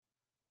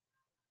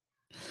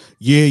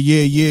Yeah.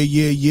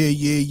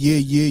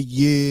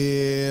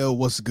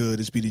 What's good?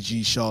 It's B the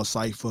G Shaw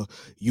Cypher.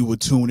 You were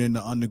tuned in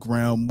to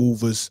Underground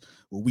Movers,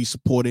 where we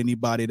support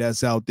anybody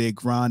that's out there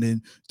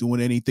grinding,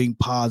 doing anything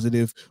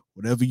positive.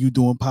 Whatever you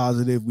doing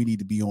positive, we need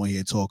to be on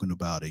here talking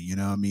about it. You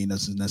know what I mean?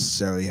 Doesn't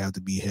necessarily have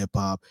to be hip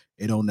hop.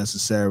 It don't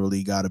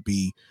necessarily got to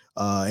be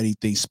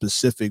anything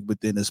specific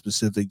within a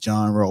specific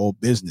genre or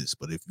business.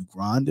 But if you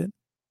grinding,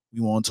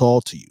 we want to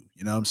talk to you.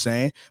 You know what I'm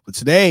saying? But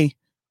tonight,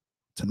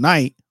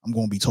 I'm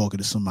gonna be talking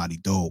to somebody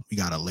dope. We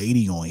got a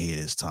lady on here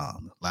this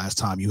time. Last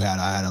time I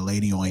had a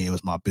lady on here. It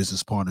was my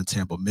business partner,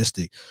 Tampa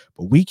Mystic.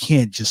 But we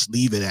can't just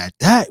leave it at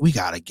that. We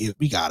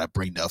gotta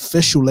bring the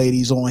official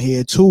ladies on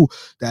here too,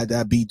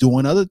 that be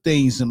doing other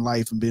things in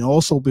life and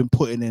been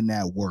putting in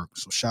that work.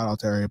 So shout out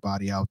to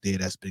everybody out there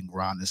that's been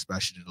grinding,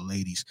 especially the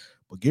ladies.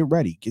 But get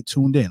ready, get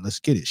tuned in. Let's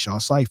get it. Shaw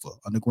Cypher,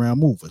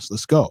 Underground Movers.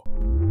 Let's go.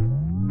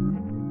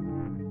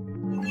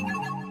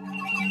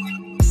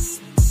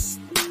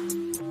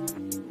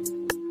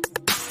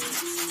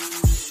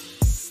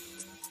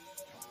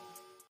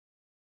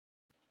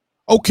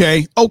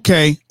 Okay.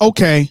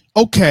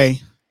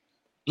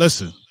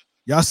 Listen,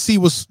 y'all see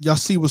what's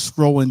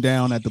scrolling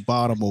down at the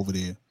bottom over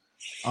there.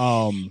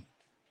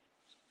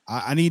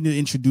 I need to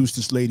introduce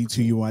this lady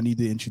to you. I need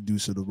to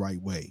introduce her the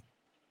right way.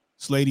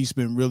 This lady's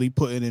been really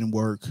putting in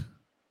work.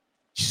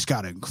 She's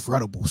got an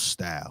incredible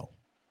style.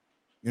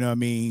 You know what I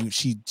mean?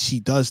 She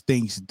does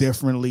things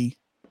differently.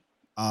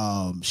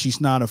 She's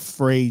not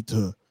afraid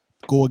to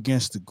go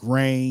against the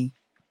grain.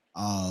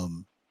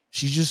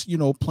 She's just,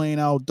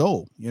 playing out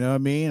dope. You know what I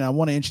mean? I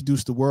want to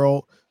introduce the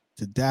world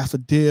to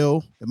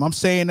Daffodil. Am I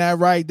saying that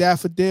right,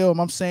 Daffodil?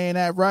 Am I saying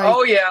that right?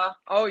 Oh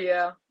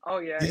yeah.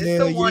 It's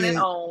the one and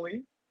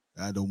only.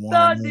 The one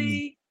and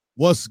only.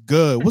 What's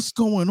good? What's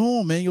going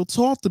on, man? You'll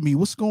talk to me.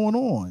 What's going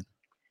on?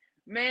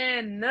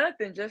 Man,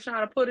 nothing. Just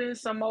trying to put in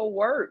some more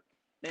work,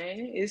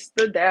 man. It's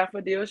the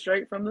Daffodil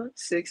straight from the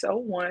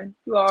 601.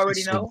 You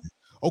already know.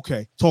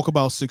 Okay, talk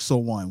about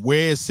 601.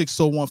 Where is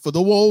 601? For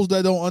the wolves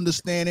that don't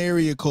understand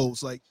area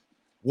codes, like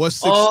what's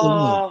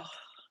 601?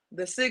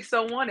 The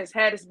 601 is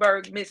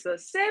Hattiesburg,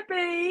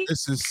 Mississippi.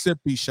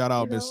 Mississippi, shout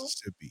out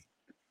Mississippi.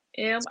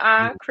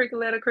 M-I, cricket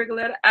letter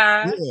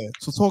I. Yeah.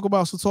 So talk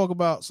about,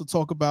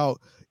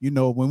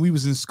 when we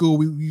was in school,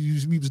 we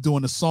was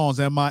doing the songs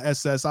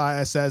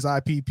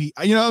MISSISSIPP.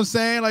 You know what I'm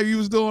saying? Like we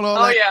was doing all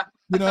that. Oh yeah.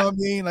 You know what I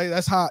mean? Like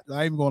that's how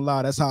I ain't gonna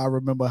lie. That's how I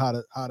remember how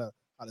to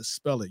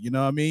spell it. You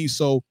know what I mean?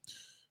 So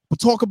but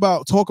talk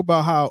about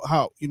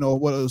how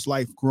what it was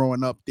like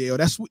growing up there.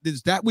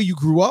 Is that where you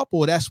grew up,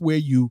 or that's where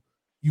you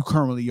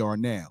currently are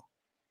now?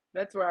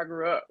 That's where I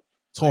grew up.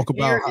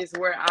 Here is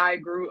where I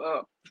grew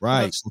up.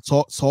 Right.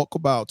 So talk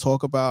about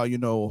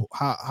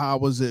how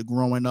was it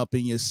growing up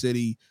in your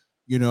city?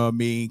 You know what I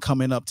mean?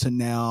 Coming up to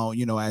now,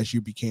 as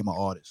you became an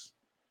artist.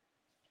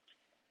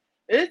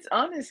 It's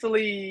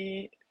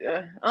honestly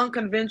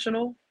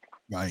unconventional.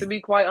 Right. To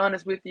be quite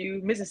honest with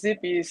you,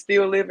 Mississippi is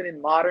still living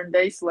in modern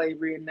day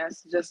slavery, and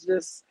that's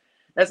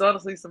that's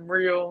honestly some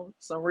real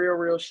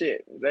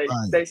shit.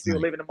 They still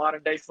living in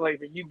modern day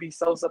slavery. You'd be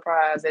so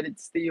surprised that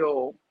it's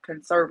still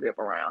conservative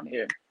around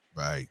here.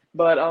 Right.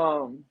 But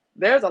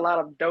there's a lot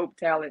of dope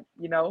talent.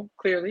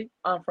 Clearly,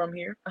 I'm from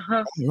here.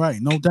 Right.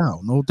 No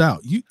doubt.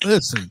 You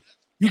listen.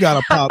 You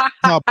gotta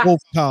pop both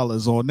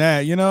collars on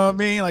that. You know what I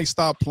mean? Like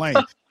stop playing.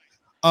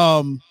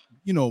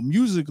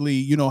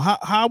 Musically,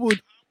 how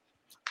would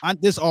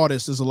this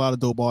artist, there's a lot of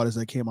dope artists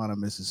that came out of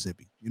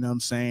Mississippi. You know what I'm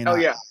saying? Oh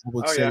yeah. I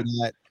would say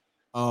that.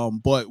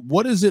 But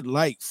what is it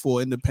like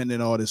for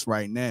independent artists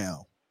right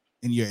now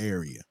in your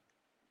area?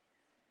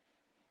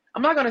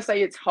 I'm not gonna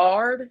say it's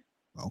hard.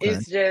 Okay.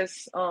 It's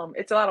just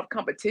it's a lot of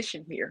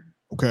competition here.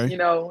 Okay.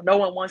 No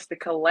one wants to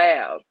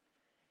collab.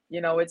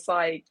 It's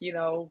like,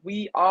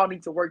 we all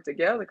need to work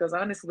together because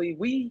honestly,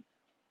 we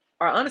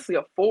are a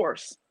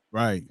force.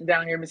 Right.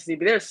 Down here in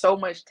Mississippi. There's so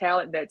much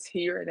talent that's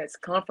here and that's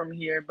come from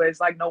here, but it's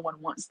like no one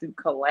wants to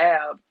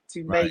collab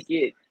to make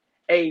it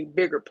a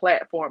bigger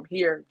platform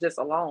here just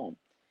alone.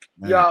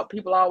 Man.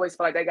 People always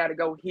feel like they got to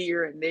go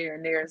here and there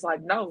and there. It's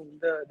like, no,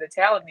 the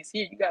talent is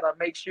here. You got to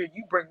make sure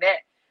you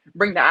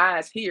bring the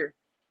eyes here.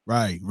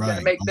 Right. You got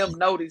to make them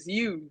notice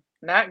you,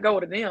 not go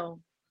to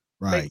them.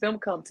 Right. Make them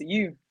come to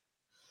you.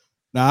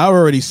 Now, I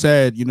already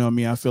said,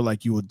 I feel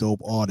like you a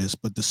dope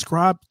artist, but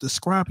describe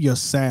your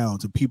sound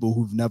to people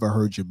who've never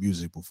heard your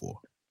music before.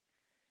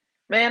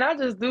 Man, I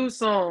just do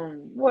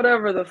some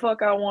whatever the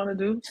fuck I want to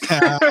do.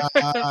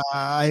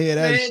 I hear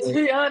that. Man, to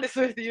be honest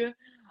with you,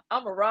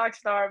 I'm a rock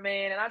star,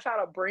 man, and I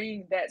try to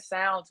bring that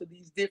sound to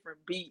these different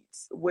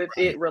beats with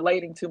it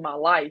relating to my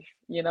life,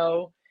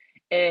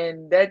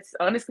 and that's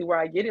honestly where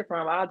I get it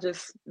from.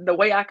 The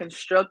way I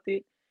construct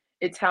it,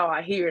 it's how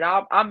I hear it.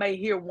 I may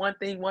hear one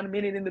thing 1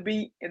 minute in the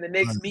beat, and the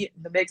next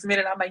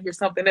minute I may hear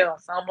something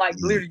else. I'm like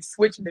literally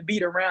switching the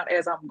beat around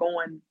as I'm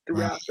going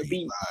throughout the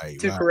beat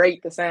to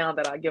create the sound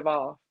that I give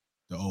off.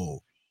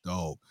 Dope.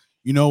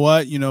 You know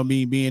what?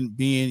 Me being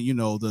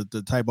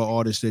the type of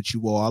artist that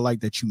you are, I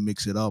like that you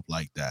mix it up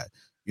like that.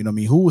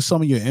 Who were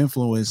some of your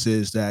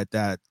influences that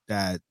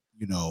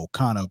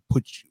kind of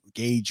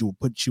gauge you or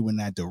put you in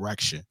that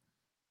direction?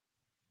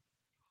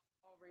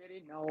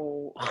 Already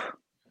know.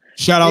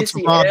 Shout out to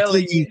Missy Rob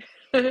Diggy.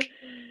 Elliott.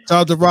 Shout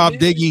out to Rob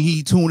Missy. Diggy.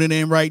 He tuning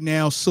in right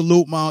now.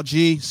 Salute, Mount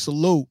G.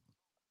 Salute.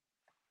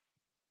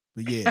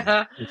 But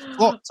yeah,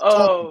 talk.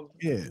 Oh,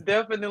 Yeah,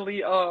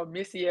 definitely.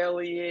 Missy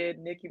Elliott,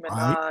 Nicki right,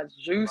 Minaj,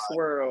 Juice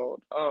World.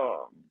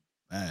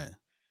 man.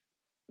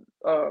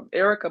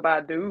 Erica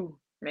Badu,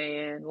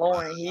 man,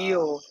 Lauryn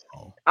Hill.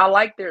 Oh, I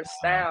like their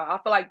style. I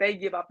feel like they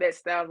give off that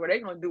style where they're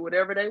gonna do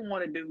whatever they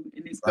want to do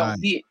and it's gonna right,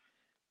 hit.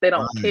 They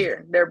don't right,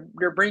 care. They're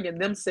bringing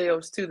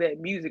themselves to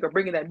that music or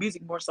bringing that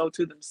music more so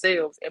to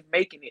themselves and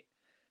making it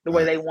the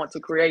way right. they want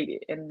to create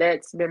it. And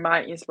that's been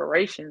my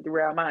inspiration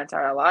throughout my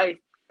entire life.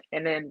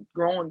 And then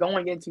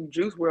going into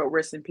Juice World,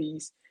 rest in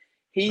peace.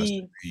 Rest He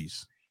in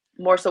peace.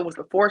 more so was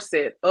the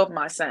forset of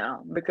my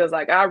sound because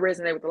like I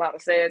resonate with a lot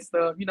of sad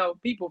stuff. You know,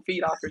 people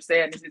feed off your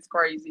sadness. It's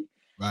crazy.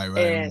 Right,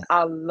 right, And right.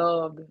 I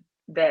loved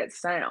that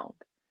sound.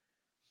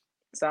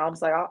 So I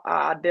was like,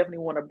 I definitely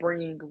want to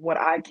bring what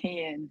I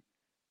can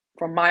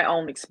from my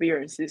own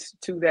experiences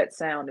to that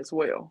sound as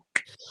well.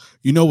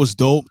 You know what's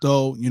dope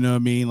though? You know what I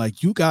mean?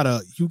 Like you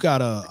gotta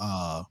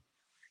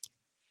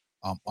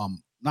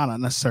not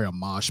necessarily a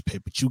mosh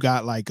pit, but you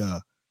got like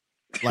a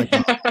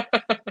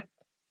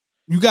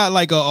you got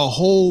like a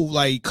whole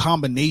like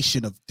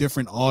combination of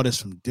different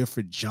artists from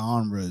different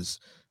genres,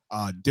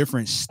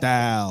 different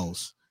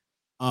styles,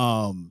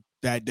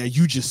 that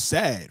you just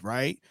said,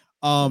 right?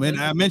 And Mhm.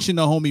 I mentioned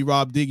the homie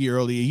Rob Diggy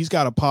earlier. He's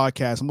got a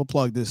podcast. I'm gonna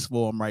plug this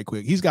for him right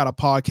quick. He's got a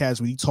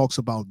podcast where he talks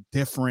about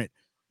different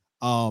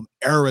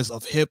eras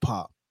of hip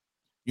hop.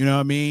 You know what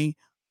I mean?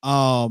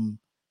 Um,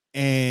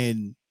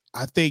 and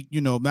I think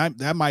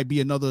that might be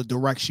another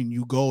direction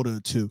you go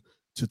to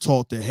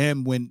talk to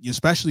him when,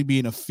 especially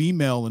being a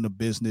female in the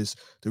business,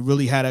 to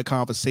really have that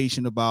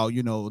conversation about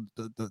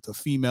the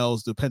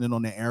females depending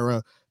on the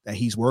era that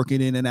he's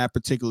working in that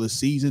particular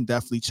season.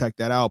 Definitely check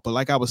that out. But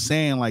like I was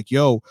saying, like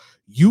yo,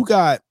 you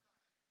got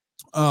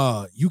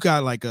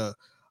like a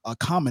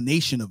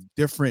combination of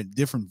different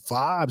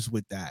vibes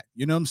with that.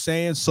 You know what I'm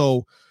saying?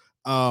 So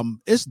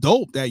it's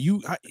dope that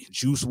you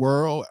Juice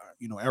World,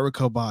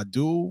 Erica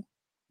Badu,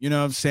 you know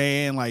what I'm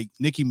saying? Like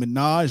Nicki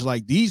Minaj,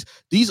 like these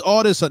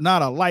artists are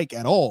not alike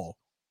at all.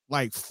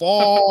 Like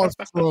far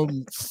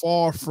from,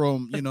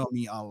 what I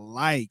mean,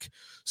 alike.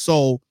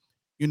 So,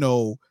 you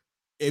know,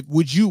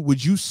 would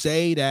you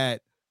say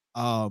that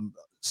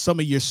some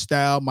of your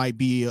style might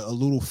be a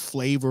little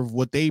flavor of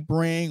what they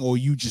bring, or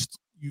you just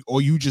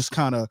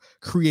kind of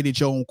created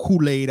your own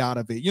Kool-Aid out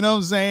of it? You know what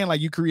I'm saying?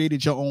 Like you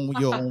created your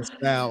own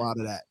style out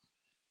of that.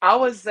 I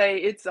would say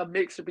it's a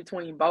mixture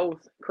between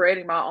both,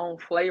 creating my own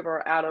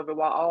flavor out of it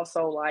while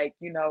also like,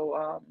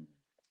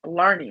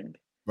 learning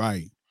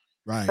Right.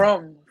 Right.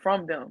 from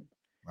them.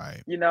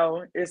 Right.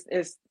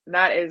 It's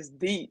not as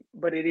deep,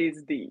 but it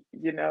is deep,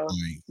 Right.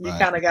 You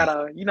Right. kind of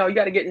gotta, you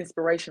gotta get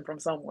inspiration from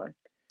someone.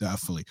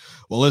 Definitely.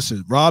 Well,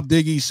 listen, Rob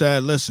Diggy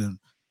said, listen,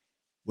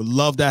 would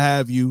love to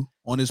have you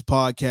on this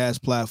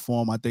podcast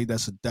platform. I think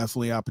that's a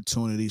definitely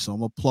opportunity. So I'm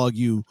gonna plug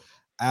you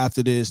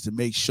after this to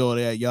make sure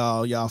that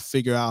y'all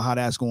figure out how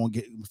that's going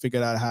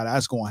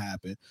to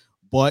happen.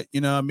 But you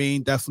know what I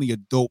mean? Definitely a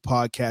dope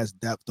podcast,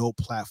 dope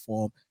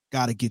platform.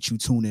 Got to get you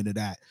tuned into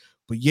that.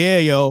 But yeah,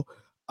 yo,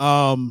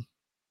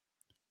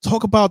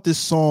 talk about this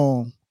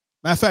song.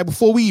 Matter of fact,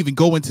 before we even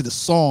go into the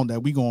song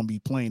that we're gonna be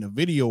playing a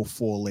video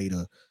for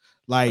later,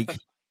 like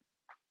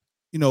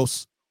you know,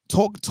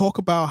 talk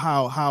about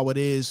how it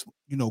is,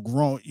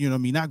 growing, what I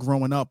mean, not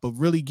growing up, but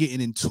really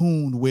getting in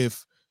tune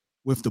with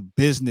the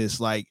business.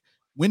 Like,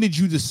 when did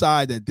you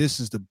decide that this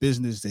is the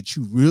business that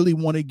you really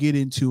want to get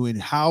into,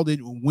 and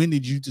when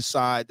did you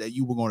decide that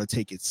you were going to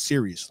take it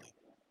seriously?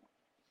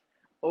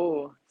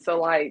 Oh, so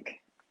like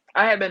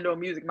I had been doing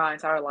music my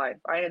entire life.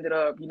 I ended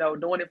up,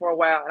 doing it for a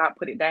while and I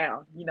put it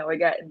down. It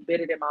got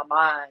embedded in my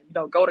mind.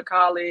 Go to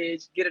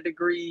college, get a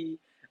degree,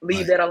 leave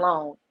Right, that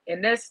alone.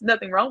 And that's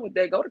nothing wrong with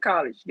that. Go to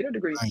college, get a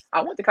degree. right,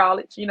 I went to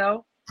college,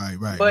 right,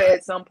 right, but right,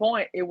 at some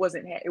point it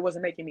wasn't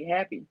making me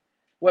happy.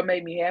 What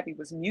made me happy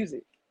was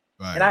music.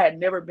 And right, I had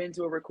never been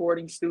to a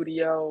recording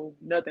studio,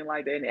 nothing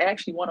like that. And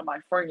actually one of my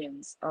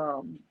friends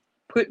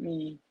put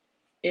me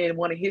in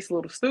one of his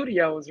little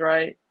studios,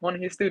 right? One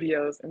of his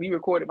studios, and we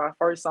recorded my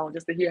first song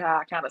just to hear how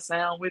I kind of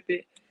sound with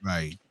it.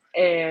 right,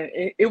 And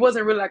it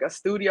wasn't really like a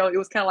studio. It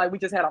was kind of like we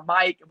just had a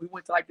mic and we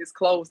went to like this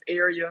closed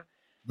area,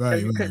 so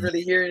right, you couldn't right,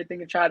 really hear anything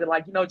and tried to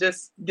like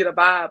just get a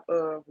vibe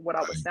of what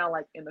I would right, sound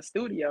like in the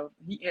studio.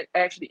 He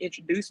actually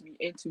introduced me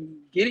into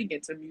getting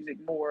into music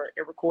more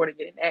and recording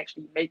it and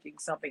actually making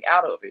something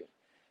out of it.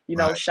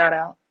 right, Shout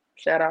out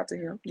to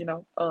him.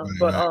 right,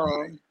 But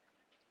right,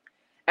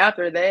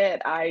 after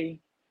that, I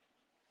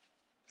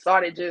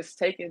started just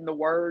taking the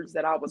words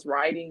that I was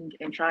writing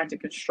and trying to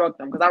construct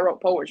them because I wrote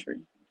poetry.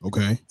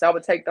 okay, So I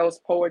would take those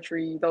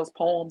poetry, those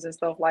poems and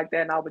stuff like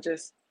that, and I would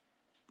just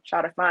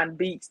try to find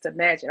beats to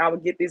match it. I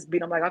would get this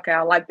beat. I'm like, okay,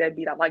 I like that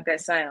beat. I like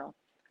that sound.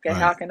 Okay,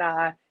 right, how can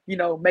I,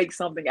 make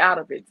something out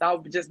of it? So I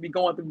would just be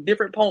going through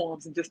different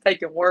poems and just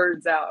taking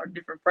words out or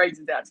different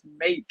phrases out to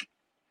make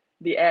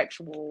the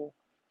actual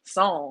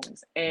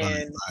songs.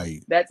 Right, And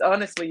right, that's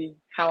honestly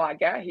how I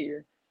got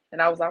here.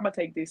 And I was like, I'm gonna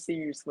take this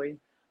seriously.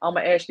 I'm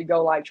gonna actually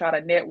go like try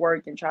to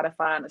network and try to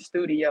find a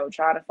studio,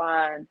 try to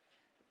find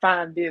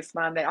this,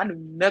 find that. I knew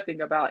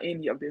nothing about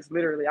any of this.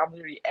 Literally, I'm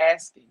literally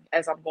asking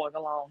as I'm going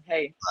along,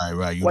 hey, right,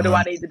 right. You what do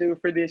learn, I need to do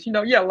for this?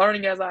 Yeah,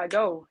 learning as I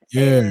go.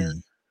 yeah,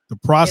 And the it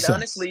process.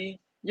 honestly,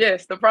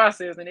 yes, the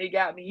process, and it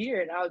got me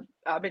here, and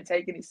I've been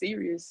taking it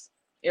serious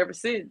ever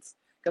since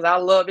because I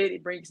love it.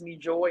 It brings me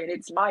joy, and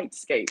it's my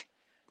escape.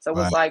 So it's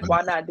Right, like, right,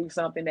 why not do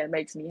something that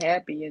makes me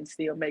happy and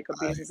still make a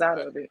right. business out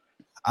of it?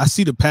 I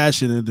see the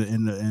passion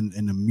in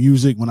the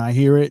music when I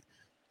hear it.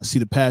 I see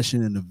the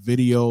passion in the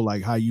video,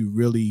 like how you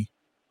really,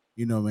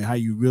 I mean, how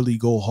you really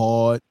go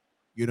hard,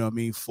 I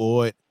mean,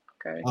 for it.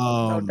 Okay,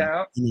 no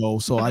doubt.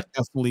 So I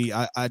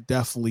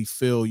definitely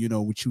feel,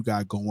 what you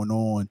got going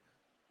on.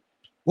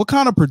 What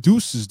kind of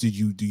producers do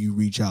you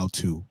reach out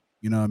to?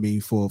 You know what I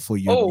mean, for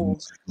your Oh,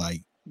 music?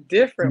 Like,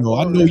 different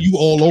I know you ones.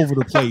 all over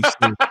the place.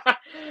 So, you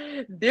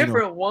know,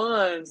 Different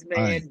ones,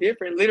 right, man.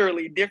 Different,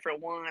 literally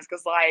different ones.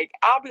 Cause like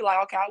I'll be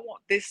like, okay, I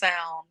want this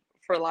sound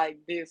for like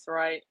this,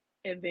 right?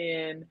 And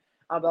then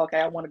I'll be okay,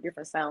 I want a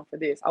different sound for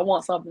this. I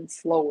want something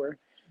slower.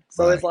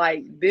 So right, it's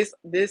like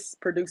this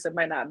producer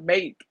may not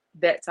make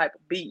that type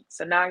of beat.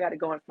 So now I got to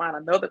go and find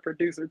another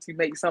producer to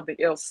make something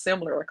else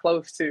similar or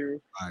close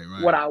to right,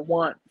 what right, I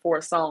want for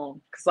a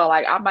song. So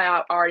like I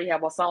might already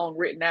have a song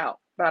written out,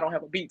 but I don't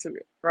have a beat to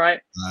it, right?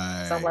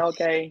 So I'm right, like,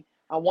 okay,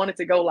 I want it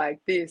to go like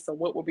this. So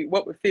what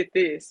would fit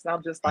this? And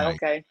I'm just like, right,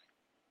 okay,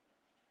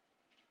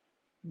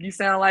 you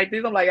sound like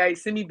this. I'm like, hey,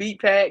 send me beat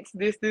packs,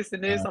 this,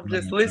 and this. right, I'm right,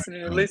 just right,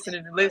 listening and right.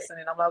 listening and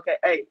listening. I'm like, okay,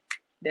 hey,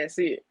 that's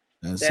it.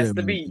 That's That's it,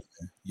 the man. beat.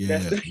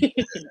 That's Yeah. the beat.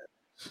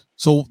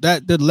 So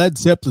that the Led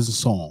Zeppelin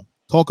song.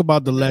 Talk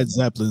about the Mhm. Led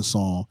Zeppelin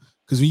song.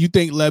 Because when you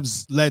think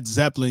Led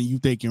Zeppelin, you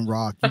thinking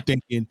rock. You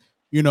thinking,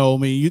 I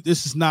mean,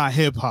 this is not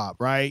hip hop,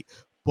 right?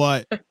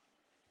 But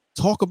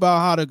talk about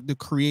how the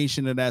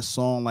creation of that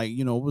song, like,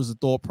 what was the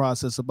thought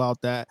process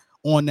about that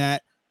on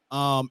that?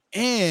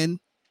 And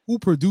who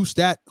produced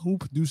that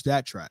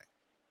track?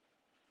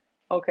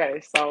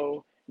 Okay,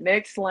 so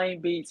Next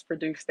Lane Beats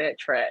produced that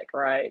track,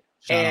 right?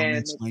 Shout out And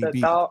Next Lane the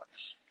Beat. thought,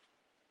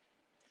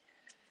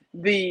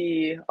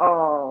 the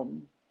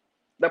um,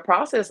 the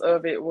process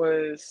of it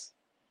was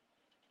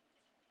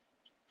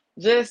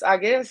just, I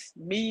guess,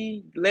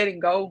 me letting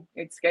go,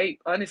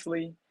 escape.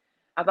 Honestly,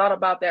 I thought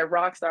about that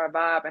rock star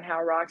vibe and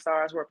how rock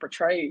stars were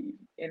portrayed,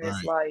 and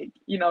it's Right, like,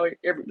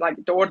 like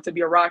in order to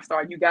be a rock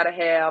star, you got to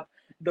have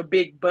the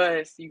big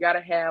bust, you got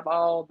to have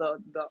all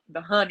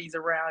the honeys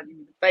around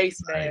you, the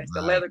face right, mask,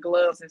 the right, leather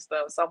gloves and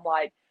stuff. So I'm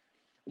like,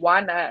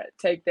 why not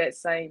take that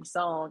same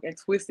song and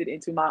twist it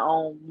into my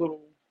own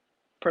little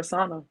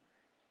persona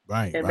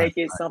right, and right, make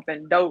it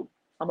something dope?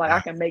 I'm like, I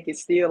right. can make it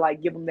still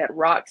like give them that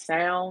rock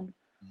sound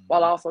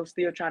while Mhm. also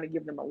still trying to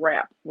give them a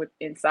rap with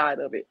inside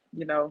of it,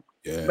 but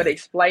Yeah,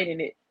 explaining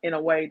it in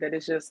a way that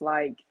it's just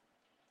like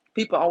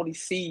people only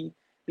see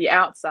the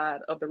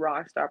outside of the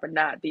rock star, but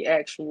not the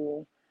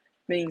actual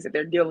things that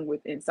they're dealing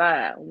with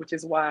inside, which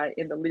is why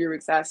in the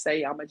lyrics I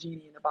say I'm a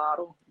genie in a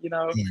bottle.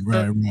 right,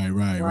 right, right,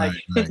 right, Like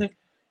right,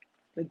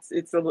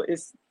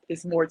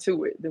 it's more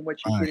to it than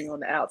what you're right. getting on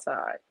the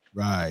outside.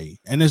 Right.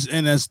 And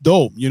that's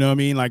dope. You know what I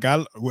mean? Like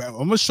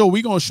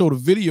we're gonna show the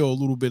video a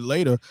little bit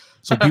later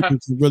so people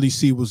can really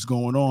see what's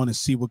going on and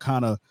see what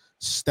kind of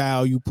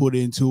style you put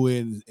into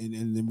it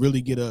and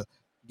really get a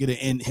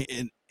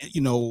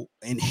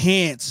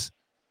enhanced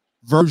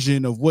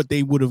version of what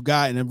they would have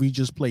gotten if we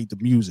just played the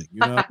music.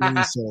 You know what I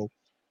mean? So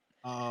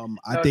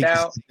No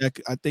doubt.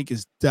 I think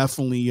it's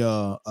definitely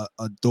a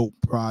dope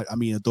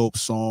a dope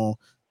song.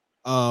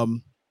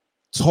 Um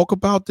talk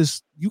about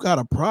this. You got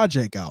a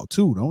project out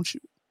too, don't you?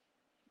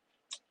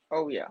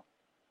 Oh yeah.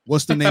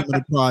 What's the name of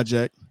the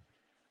project?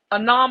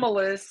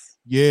 Anomalous.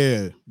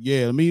 Yeah,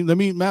 yeah. Let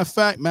me. Matter of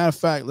fact.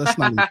 Let's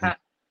not even.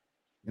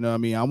 You know what I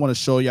mean? I want to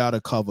show y'all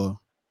the cover.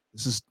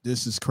 This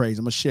is crazy.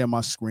 I'm gonna share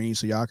my screen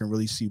so y'all can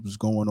really see what's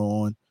going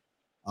on.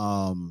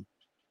 Um,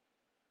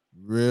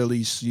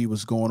 really see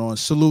what's going on.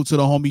 Salute to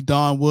the homie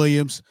Don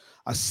Williams.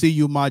 I see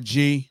you, my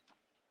G.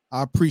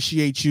 I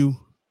appreciate you.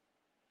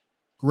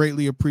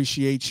 Greatly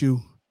appreciate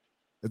you.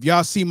 If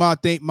y'all see my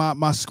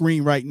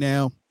screen right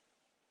now,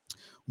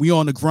 we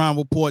on the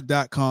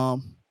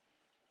grindreport.com.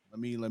 Let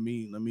me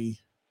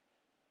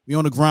we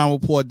on the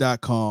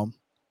grindreport.com.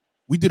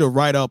 We did a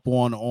write up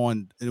on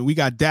and we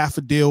got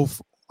Daffodil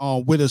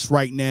with us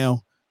right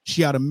now.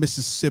 She out of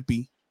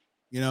Mississippi.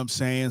 You know what I'm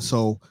saying?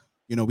 So,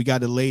 we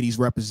got the ladies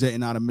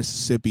representing out of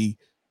Mississippi.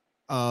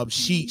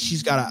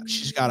 She's got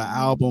an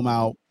album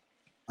out,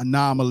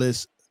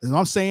 Anomalous. Am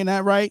I saying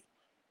that right?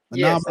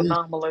 Yes, Anomalous.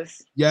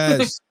 anomalous.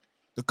 Yes.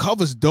 The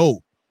cover's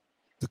dope.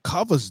 The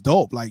cover's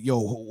dope. Like, yo,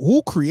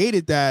 who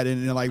created that?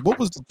 And like, what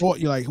was the thought?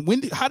 You're like,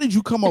 how did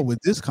you come up with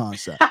this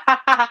concept?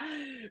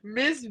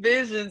 Miss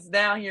Visions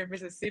down here in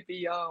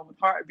Mississippi, with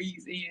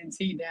Heartbeats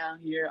ENT down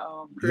here,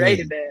 Yeah.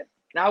 created that.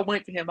 And I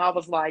went to him. I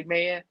was like,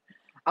 man,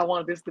 I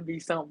wanted this to be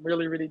something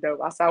really, really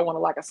dope. I said, I want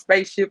like a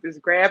spaceship is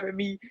grabbing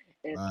me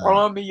and right,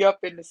 throwing me up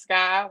in the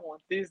sky. I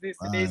want this, and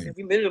this. right. And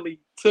we literally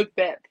took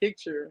that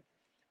picture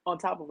on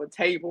top of a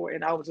table,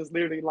 and I was just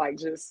literally like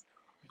just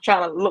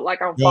trying to look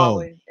like I'm Yo,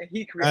 falling. And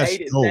he that's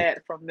created dope.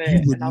 that from You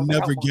that. would And I was like, I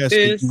never want guess that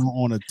you this. were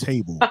on a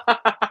table.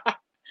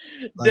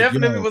 Like,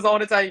 Definitely yo, was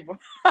on the table.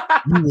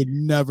 you would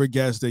never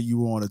guess that you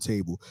were on a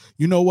table.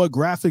 You know what?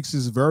 Graphics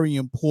is very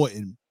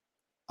important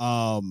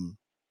um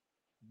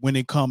when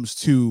it comes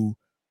to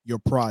your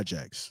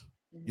projects.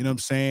 You know what I'm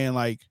saying?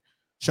 Like,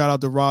 shout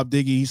out to Rob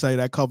Diggy. He said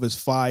that covers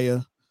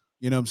fire.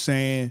 You know what I'm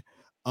saying?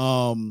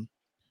 Um,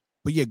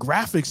 but yeah,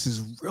 graphics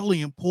is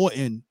really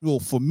important. Well,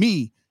 for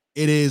me,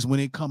 it is when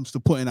it comes to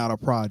putting out a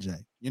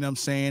project. You know what I'm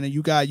saying? And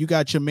you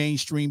got your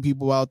mainstream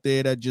people out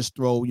there that just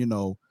throw,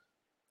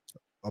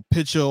 a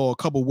picture or a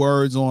couple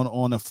words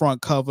on the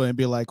front cover and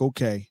be like,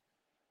 okay,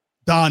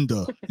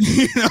 Donda.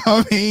 You know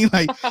what I mean?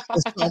 Like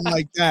something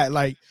like that.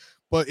 Like,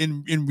 but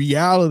in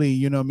reality,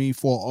 you know what I mean,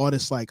 for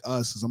artists like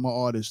us, as I'm an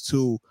artist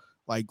too,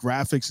 like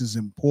graphics is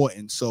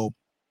important. So,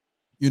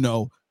 you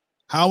know,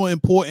 how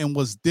important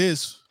was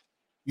this,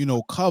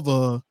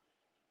 cover,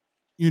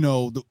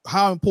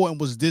 how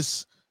important was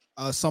this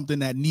something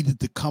that needed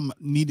to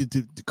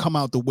come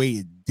out the way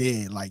it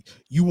did? Like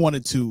you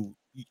wanted to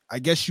I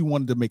guess you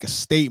wanted to make a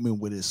statement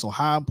with it. So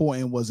how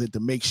important was it to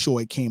make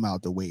sure it came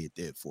out the way it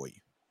did for you?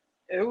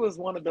 It was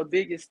one of the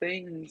biggest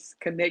things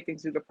connecting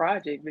to the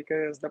project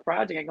because the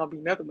project ain't gonna be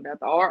nothing without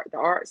the art. The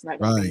art's not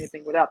gonna be Right,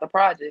 anything without the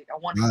project. I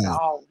wanted it to right,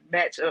 all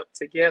match up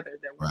together.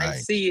 That when they right.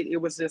 see it, it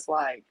was just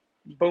like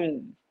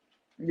boom,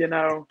 you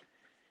know.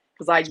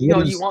 Because like So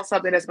what you is want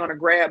something that's gonna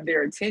grab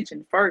their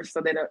attention first, so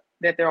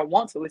that they'll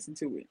want to listen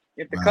to it.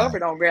 If the right? cover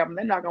don't grab them,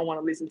 they're not gonna want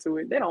to listen to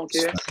it. They don't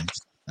care.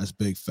 Facts. That's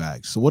big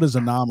facts. So what does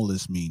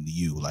anomalous mean to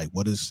you? Like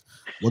what is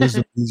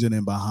the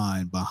reasoning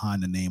behind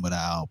the name of the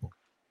album?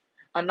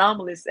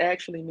 Anomalous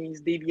actually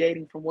means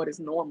deviating from what is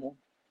normal.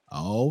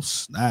 Oh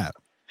snap.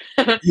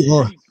 You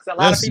are So a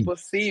lot of listen. people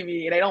see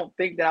me and they don't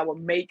think that I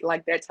would make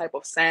like that type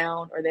of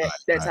sound or that Right,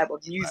 that right, type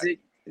of right, music.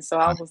 And so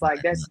I right, was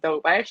like, that's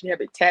dope. I actually have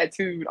it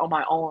tattooed on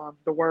my arm,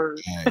 the word,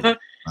 right, because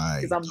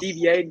right. I'm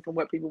deviating from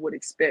what people would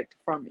expect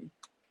from me.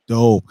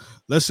 Dope.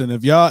 Listen,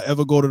 if y'all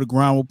ever go to the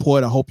Ground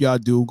Report, I hope y'all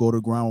do go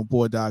to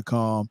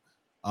groundreport.com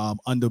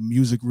under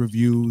music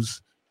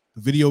reviews.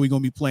 The video we're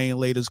gonna be playing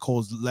later is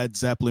called Led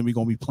Zeppelin. We're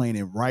gonna be playing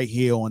it right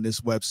here on this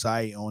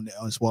website, on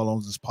as well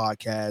as this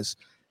podcast.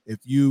 If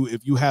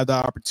you have the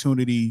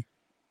opportunity,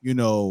 you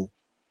know,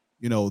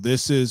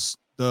 this is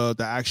the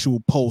actual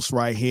post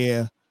right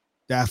here.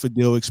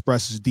 Daffodil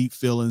expresses deep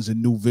feelings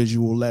and new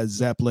visual Led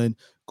Zeppelin.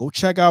 Go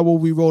check out what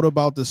we wrote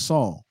about the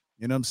song.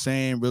 You know what I'm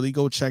saying? Really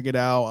go check it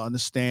out,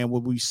 understand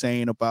what we're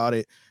saying about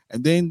it,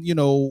 and then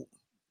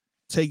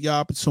take your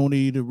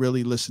opportunity to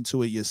really listen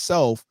to it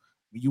yourself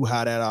when you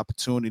had that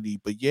opportunity.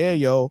 But yeah,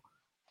 yo,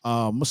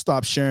 I'm gonna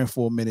stop sharing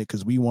for a minute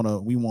because we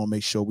wanna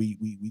make sure we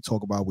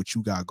talk about what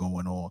you got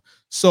going on.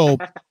 So,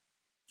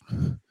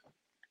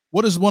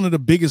 what is one of the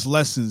biggest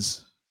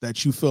lessons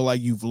that you feel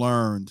like you've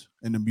learned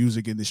in the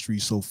music industry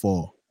so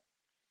far?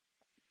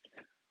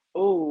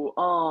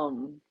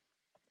 Oh,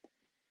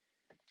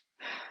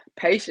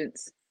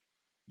 patience.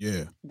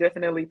 Yeah,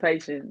 Definitely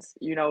patience.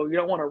 You don't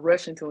want to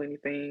rush into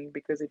anything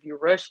because if you're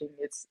rushing,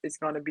 it's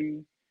going to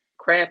be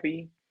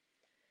crappy.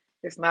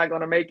 It's not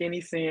going to make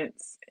any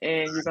sense,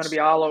 and you're going to facts, be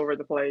all over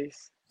the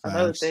place.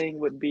 Another facts, thing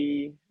would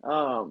be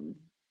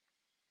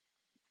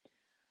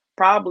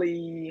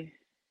probably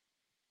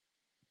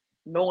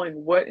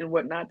knowing what and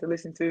what not to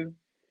listen to,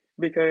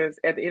 because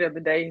at the end of the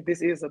day,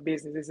 this is a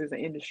business. This is an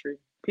industry.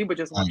 People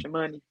just want right, your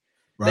money.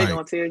 They're right,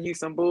 gonna tell you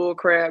some bull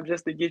crap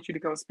just to get you to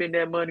come spend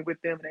that money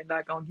with them, and they're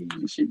not gonna give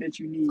you the shit that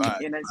you need.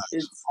 facts, And it's facts.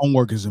 it's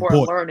Homework is more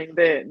important. learning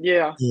that.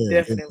 Yeah, Yeah,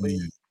 yeah, definitely.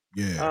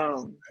 yeah, yeah.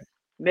 Um,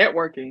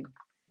 networking,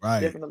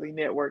 Right. definitely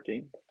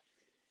networking,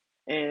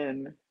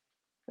 and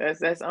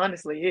that's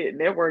honestly it.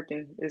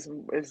 Networking is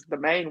the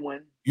main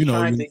one. You know,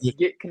 Trying you to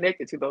get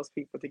connected to those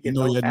people to you get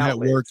know those your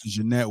network outlets. is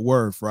your net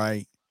worth,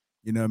 right?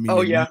 You know what I mean?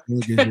 Oh Your yeah.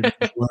 network is your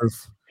net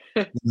worth.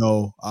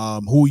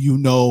 Who you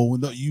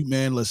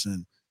man,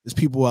 listen, there's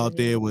people out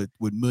there Hmm.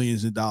 with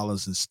millions of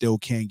dollars and still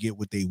can't get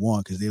what they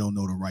want because they don't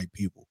know the right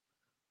people.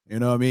 You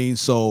know what I mean?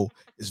 So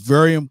it's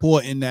very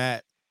important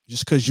that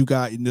just because you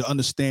got you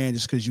understand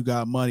just because you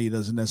got money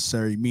doesn't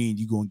necessarily mean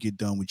you're gonna get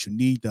done what you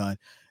need done.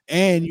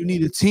 And you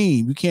need a Hmm.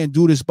 team. You can't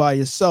do this by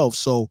yourself.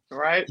 So,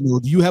 Right. do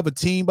you have a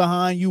team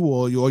behind you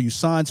or you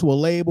signed to a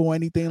label or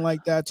anything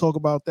like that? Talk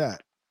about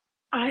that.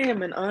 I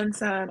am an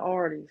unsigned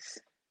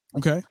artist.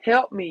 Okay.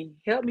 Help me.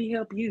 Help me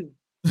help you.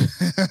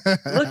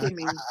 Look at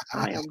me.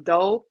 I am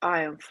dope.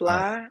 I am Right.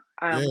 fly.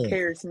 I am Yeah.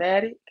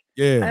 charismatic.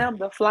 I Yeah. am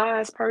the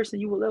flyest person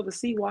you will ever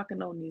see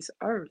walking on this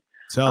earth.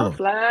 Tell I'm her.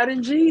 flyer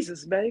than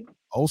Jesus, baby.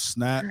 Oh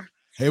snap.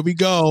 Here we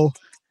go.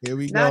 Here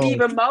we Not go.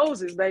 even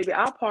Moses, baby.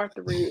 I part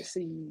the Red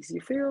Seas.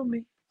 You feel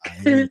me? I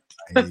hear you.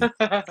 I hear you.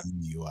 I hear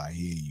you. I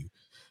hear you.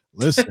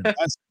 Listen,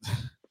 that's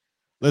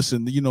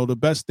listen, the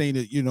best thing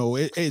that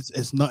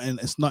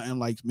it's nothing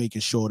like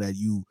making sure that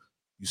you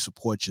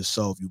support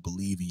yourself, you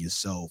believe in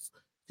yourself.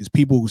 Because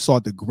people who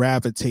start to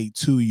gravitate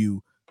to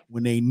you,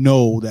 when they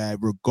know that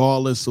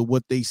regardless of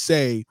what they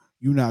say,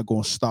 you're not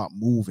gonna stop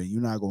moving.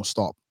 You're not gonna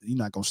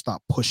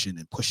stop pushing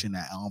and pushing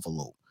that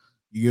envelope.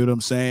 You get what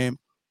I'm saying?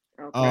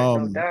 Okay,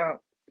 no Um,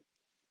 doubt.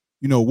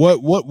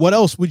 what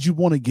else would you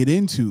want to get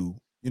into?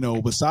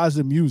 Besides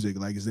the music,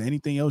 like, is there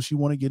anything else you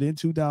want to get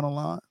into down the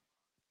line?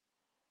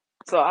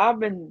 So I've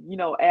been,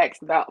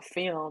 asked about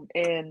film,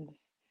 and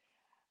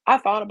I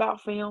thought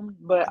about film,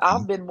 but Okay.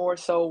 I've been more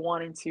so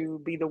wanting to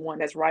be the one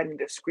that's writing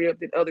the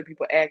script and other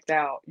people act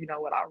out,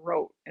 what I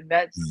wrote. And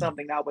that's Yeah.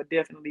 something I would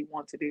definitely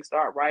want to do,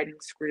 start writing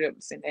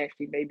scripts and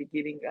actually maybe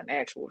getting an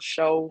actual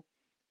show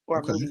or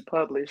a Okay. movie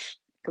published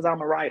because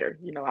I'm a writer,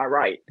 I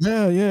write.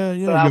 Yeah, yeah, So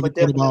yeah. I You ever would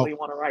thought about definitely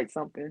want to write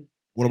something.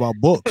 what about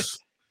books?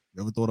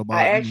 You ever thought I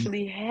about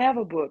actually have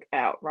a book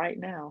out right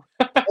now.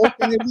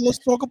 Okay, well, let's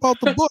talk about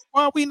the book.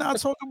 Why are we not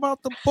talking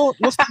about the book?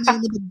 What's the name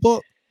of the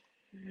book?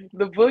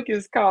 The book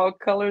is called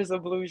Colors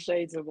of Blue,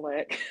 Shades of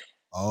Black.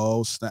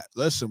 Oh, snap.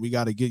 Listen, we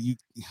got to get you.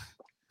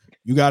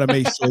 You got to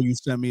make sure you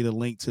send me the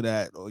link to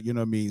that, or you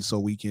know what I mean, so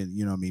we can,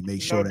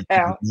 make sure No that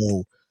people doubt.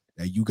 know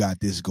that you got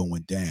this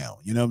going down.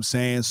 You know what I'm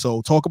saying?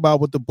 So talk about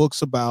what the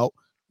book's about,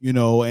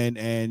 and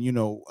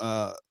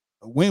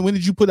when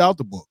did you put out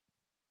the book?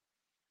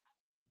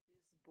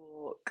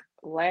 Book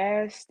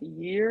last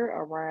year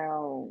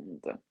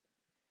around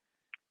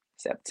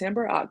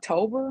September,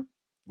 October.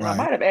 And I Right.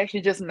 might have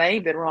actually just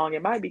named it wrong.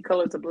 It might be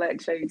Colors of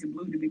Black, Shades of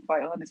Blue, to be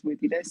quite honest with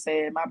you. That's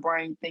sad. My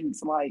brain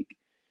thinks like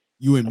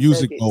You in a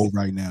music nugget. mode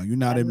right now. You're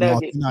not A in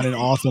nugget. you're not in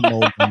author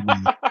mode right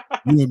now.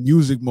 You in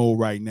music mode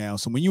right now.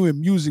 So when you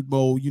in music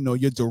mode,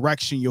 your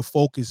direction, your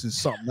focus is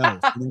something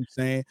else. You know what I'm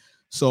saying? Hey,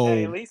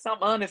 So at least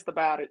I'm honest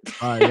about it.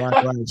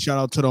 right. Shout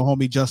out to the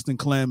homie Justin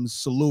Clems.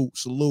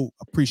 Salute.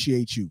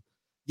 Appreciate you.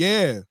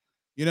 Yeah.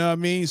 You know what I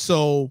mean?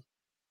 So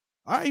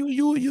all right,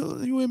 you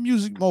in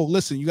music mode.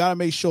 Listen, you gotta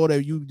make sure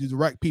that you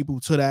direct people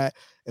to that.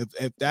 If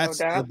No that's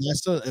doubt.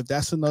 if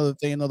that's another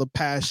thing, another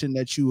passion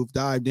that you have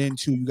dived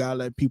into, you gotta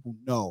let people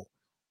know.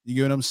 You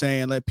get what I'm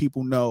saying? Let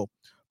people know.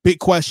 Big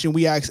question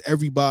we ask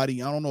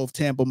everybody. I don't know if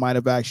Tampa might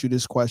have asked you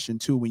this question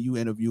too when you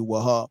interview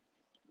with her,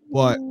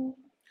 but Mm,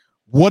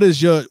 what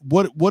is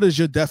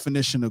your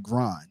definition of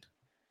grind?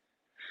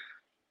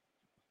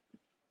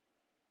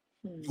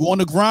 You on hmm.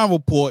 the grind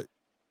report.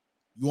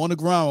 You on the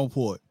ground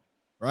report,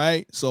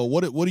 right? So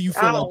what do you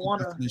feel I like don't the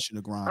wanna definition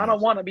of I grind don't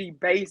is? wanna be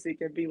basic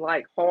and be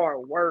like hard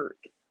work.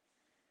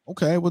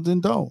 Okay, well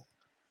then don't.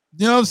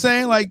 You know what I'm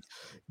saying? Like,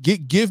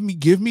 give me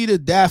the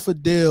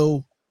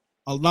daffodil,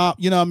 a lot.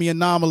 You know what I mean?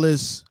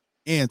 Anomalous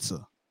answer.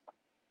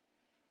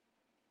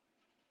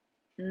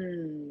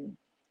 Hmm.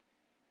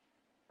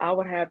 I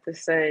would have to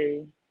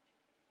say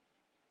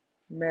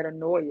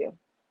metanoia,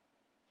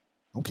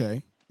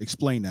 Okay,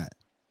 explain that.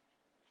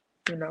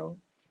 you know.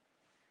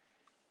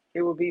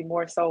 It would be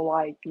more so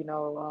like,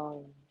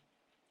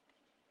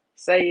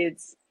 say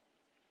it's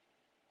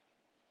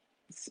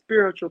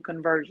spiritual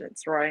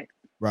convergence, right?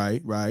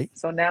 Right.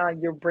 So now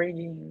you're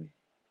bringing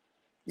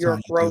your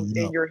Tanya, deal growth it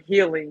and up. your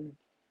healing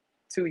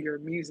to your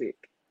music,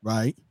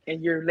 Right,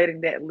 and you're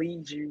letting that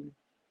lead you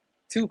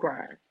to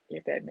crime,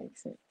 if that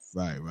makes sense.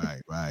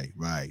 right.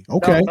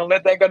 Okay. Don't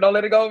let that go. Don't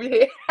let it go over your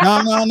head.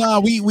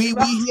 No. We You we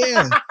know? we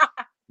here.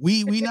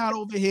 We not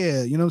over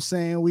here. You know what I'm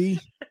saying? We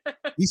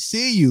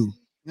see you.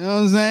 You know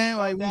what I'm saying? No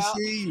Like we doubt.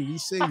 see you. We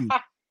see you.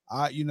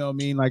 You know what I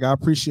mean? Like I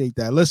appreciate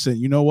that. Listen,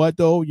 you know what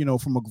though?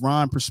 From a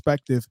grind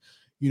perspective,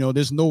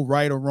 there's no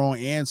right or wrong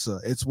answer.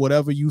 It's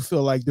whatever you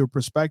feel like their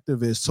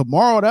perspective is.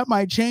 Tomorrow that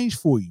might change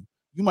for you.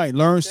 You might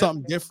learn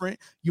something Definitely. different.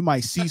 You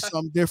might see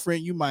something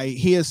different. You might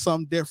hear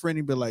something different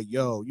and be like,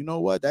 yo, you know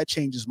what? That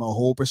changes my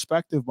whole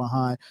perspective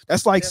behind.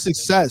 That's like Definitely.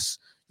 success.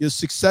 Your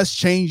success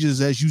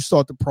changes as you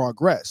start to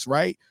progress,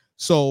 right?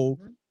 So,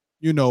 Hmm.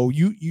 you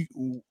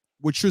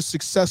what you're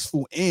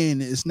successful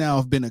in is now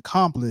have been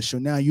accomplished. So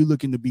now you're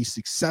looking to be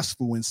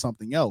successful in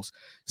something else.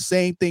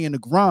 Same thing in the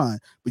grind,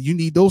 but you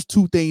need those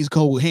two things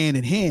go hand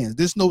in hand.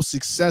 There's no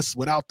success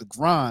without the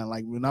grind,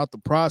 like without the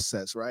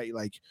process, right?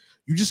 Like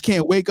you just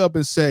can't wake up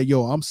and say,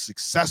 yo, I'm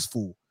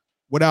successful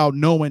without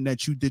knowing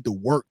that you did the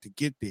work to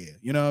get there.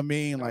 You know what I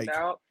mean? No Like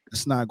doubt.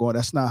 that's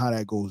not how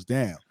that goes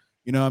down.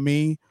 You know what I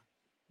mean?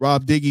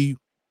 Rob Diggy,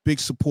 big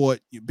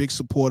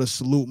supporter.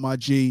 Salute my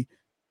G.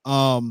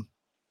 Um,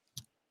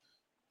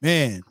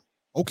 Man,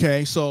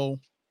 okay, so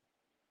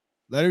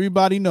let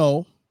everybody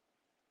know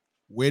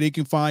where they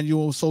can find you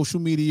on social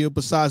media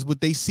besides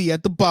what they see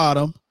at the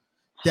bottom.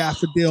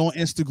 Daffodil on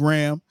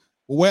Instagram.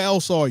 Well, where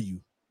else are you?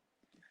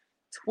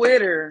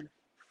 Twitter,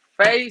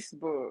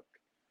 Facebook,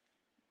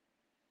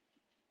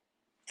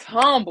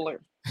 Tumblr,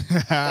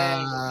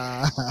 dang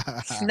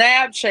it,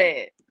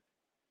 Snapchat,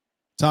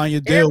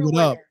 Tanya Dale,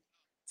 what up? everywhere,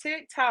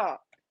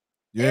 TikTok,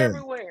 Yeah.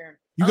 everywhere.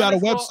 You got a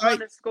website?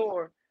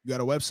 Underscore. You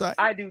got a website?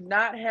 I do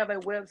not have a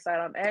website.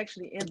 I'm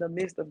actually in the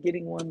midst of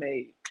getting one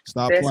made.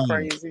 Stop That's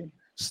playing. crazy.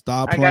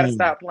 Stop I gotta playing.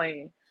 stop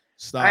playing.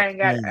 Stop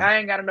playing. I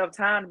ain't got enough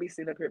time to be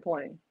sitting up here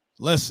playing.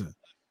 Listen,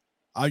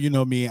 you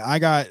know me.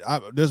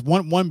 There's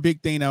one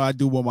big thing that I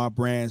do with my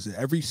brands.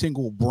 Every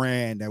single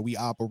brand that we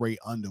operate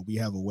under, we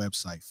have a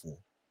website for.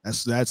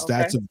 That's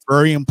Okay.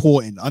 very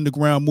important.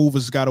 Underground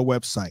Movers got a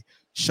website.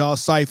 Shaw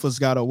Cypher's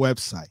got a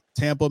website.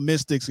 Tampa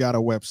Mystics got a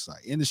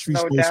website. Industry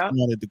No Sports doubt.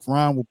 Wanted, the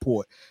Grind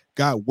Report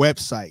got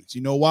websites.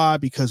 You know why?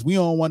 Because we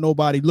don't want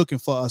nobody looking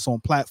for us on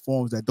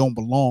platforms that don't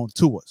belong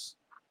to us.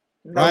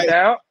 No Right?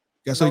 doubt.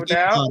 That's what you No think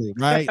doubt. about it,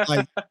 right?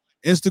 Like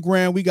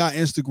Instagram, we got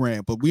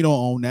Instagram, but we don't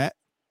own that.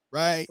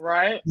 Right?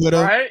 Right.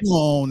 Twitter, Right. we don't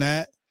own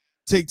that.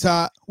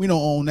 TikTok, we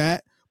don't own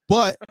that.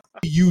 But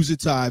we use it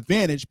to our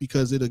advantage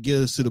because it'll get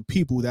us to the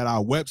people that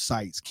our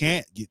websites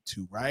can't get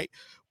to, right?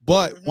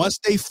 But once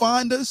they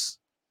find us,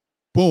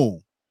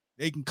 boom,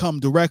 they can come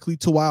directly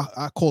to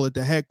I call it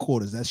the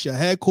headquarters. That's your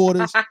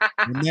headquarters.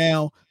 And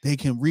now they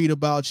can read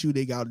about you.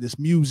 They got this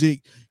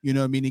music, you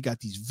know what I mean? They got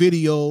these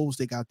videos,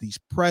 they got these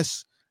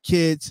press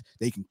kits.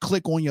 They can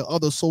click on your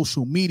other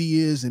social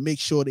medias and make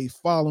sure they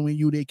following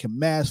you. They can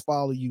mass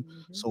follow you.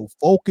 So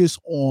focus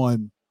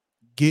on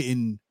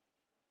getting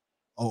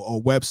a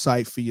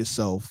website for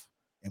yourself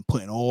and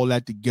putting all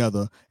that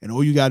together. And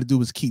all you got to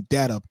do is keep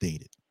that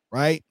updated,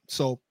 right?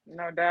 So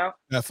No doubt.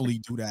 definitely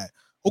do that.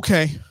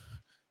 Okay,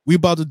 we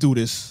about to do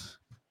this.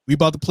 We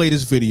about to play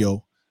this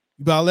video.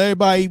 We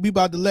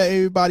about to let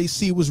everybody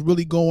see what's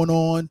really going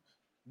on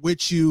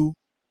with you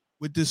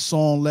with this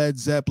song Led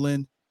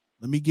Zeppelin.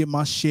 Let me get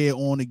my share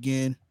on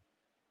again.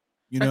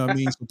 You know what I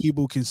mean? So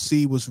people can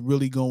see what's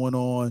really going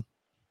on.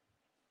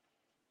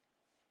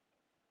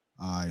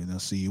 All right,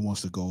 let's see. He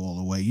wants to go all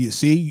the way. You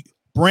see,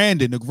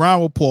 Brandon, the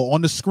Grind Report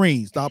on the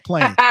screen. Stop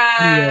playing.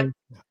 Anyway,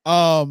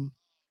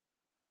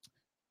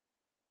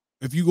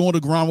 if you go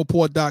to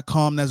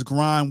grindreport.com, that's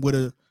grind with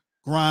a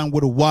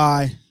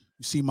Y.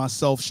 You see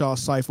myself, Shaw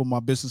Cypher, my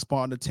business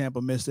partner,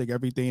 Tampa Mystic,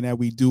 everything that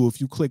we do.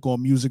 If you click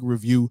on music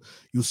review,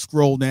 you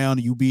scroll down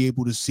and you'll be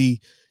able to see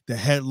the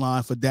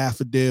headline for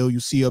Daffodil. You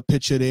see a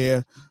picture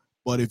there.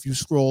 But if you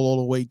scroll all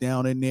the way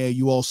down in there,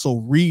 you also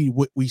read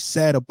what we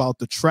said about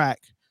the track.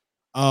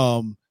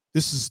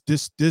 This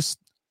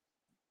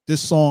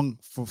song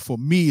for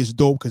me is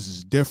dope because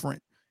it's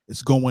different.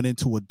 It's going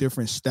into a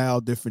different style,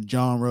 different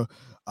genre,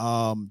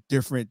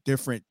 different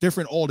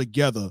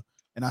altogether.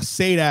 And I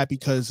say that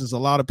because there's a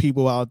lot of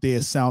people out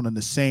there sounding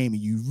the same,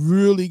 and you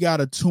really got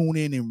to tune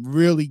in and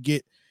really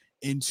get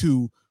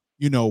into,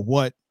 you know,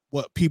 what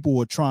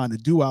people are trying to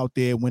do out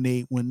there when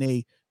they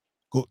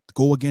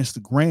go against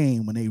the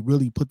grain, when they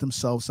really put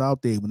themselves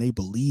out there, when they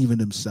believe in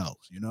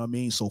themselves. You know what I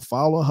mean? So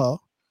follow her.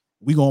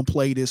 We're going to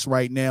play this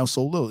right now.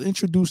 So, look,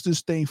 introduce this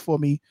thing for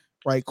me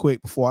right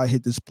quick before I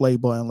hit this play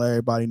button. Let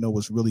everybody know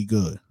what's really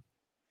good.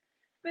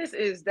 This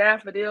is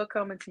Daffodil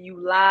coming to you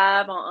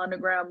live on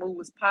Underground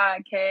Movers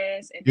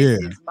Podcast. And this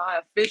is my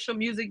official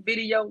music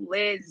video,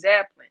 Led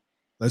Zeppelin.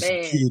 Let's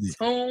Man, get it.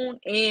 tune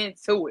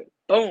into it.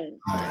 Boom.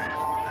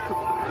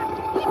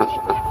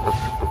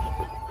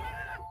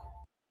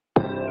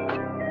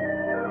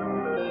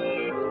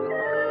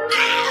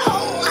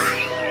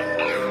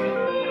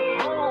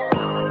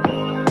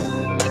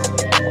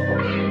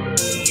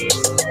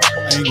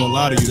 I ain't gonna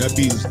lie to you, that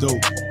beat is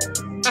dope.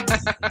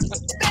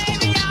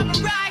 Baby, I'm a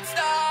rock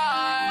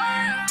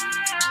star.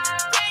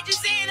 Can't you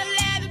see the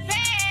leather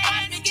pants?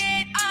 Watch me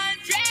get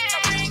undressed.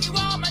 I'll bring you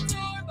on my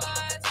tour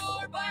bus.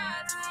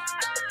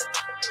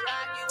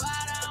 Rock you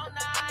out all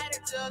night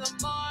until the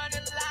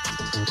morning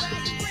light. Where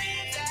your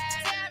friends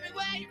at? Tell me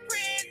where your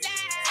friends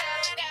at.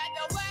 Tell me that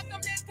they're welcome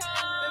to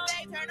come. If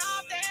they turn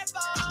off their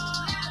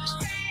phone. I'm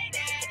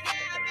faded,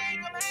 yeah, I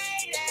think I'm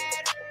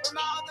hated. From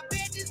all the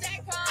bitches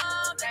that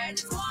come, they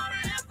just wanna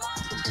have fun.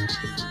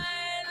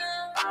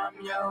 I'm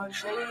your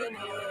genie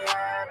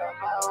at a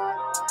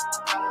bottle,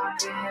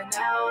 rocking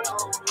out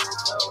on you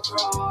so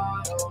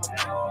throttle.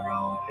 No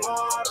role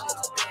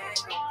models, big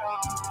and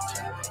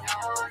tell me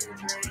all your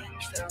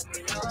dreams, tell me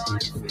all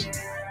your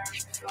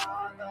fears.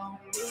 Follow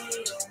me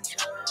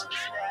into the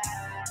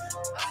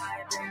shadow.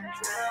 I've been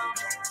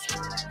drowning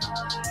in my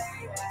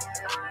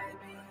I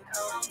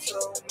become so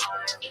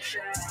mindless.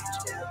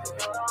 Tell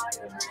me all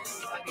your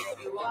dreams, I give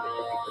you all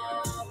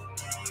of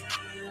me.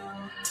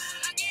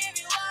 I give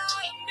you all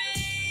of me.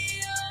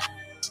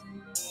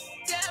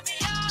 Tell me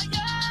all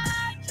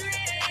your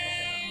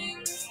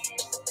dreams.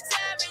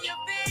 Tell me your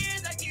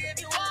fears. I give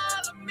you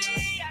all of me.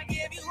 I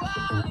give you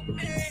all of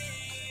me.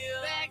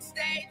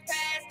 Backstage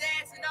pass,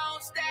 dancing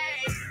on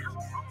stage.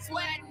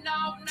 Sweating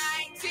all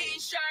night,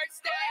 t-shirt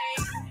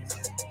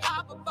stains.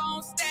 Hop up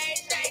on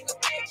stage, take a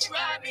picture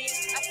of me. I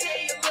see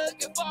you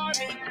looking for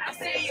me. I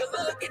see you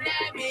looking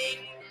at me.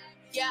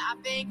 Yeah, I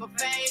think I'm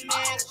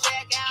famous.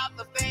 Check out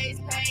the face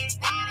paint,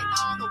 standing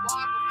on the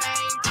walk of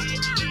fame.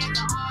 Baby, in the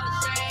hall of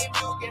shame,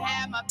 you can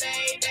have my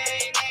baby.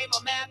 Name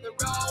them at the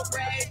road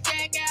race.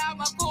 Check out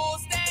my cool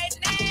state,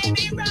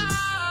 Navy Road.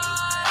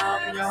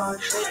 I'm your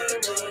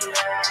genie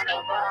at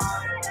a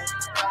bottle,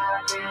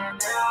 rocking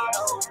out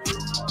on you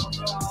so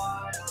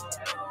hard.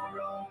 No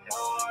role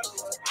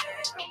models,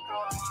 think I'm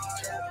caught.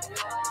 Tell me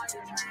all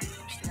your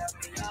dreams, tell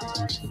me all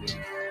your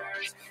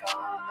fears.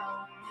 Follow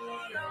me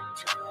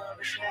into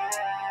the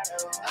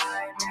shadow.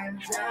 I've been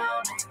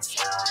drowning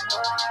inside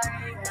my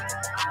head.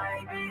 I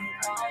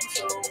become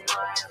so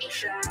mindless.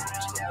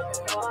 Tell me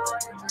all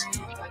your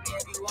dreams, I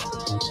give you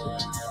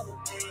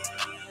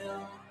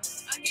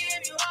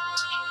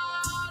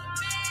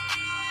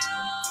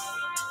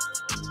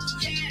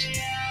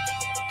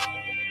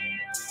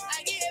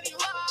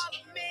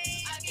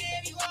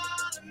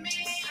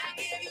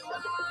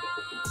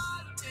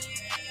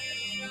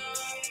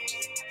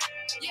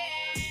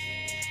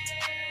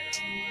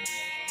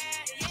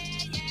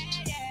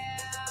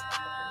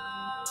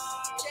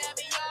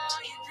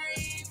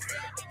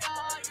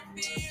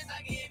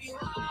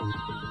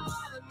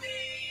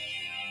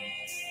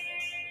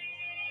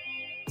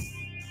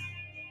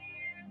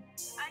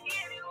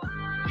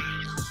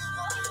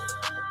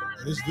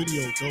This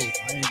video dope.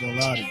 I ain't gonna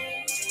lie to you.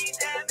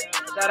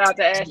 Shout out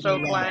to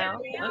Astro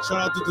Clown. Shout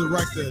out to the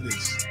director of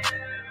this.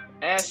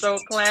 Astro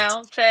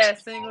Clown, Chad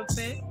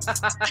Singleton.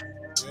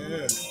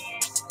 Yeah.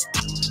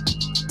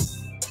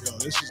 Yo,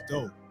 this is dope. You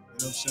know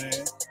what I'm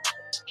saying?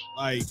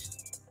 Like,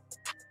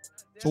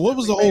 so what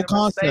was the whole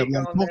concept?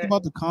 Like, talk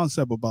about the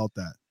concept about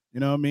that. You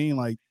know what I mean?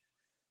 Like,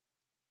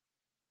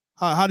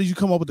 how did you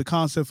come up with the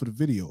concept for the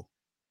video?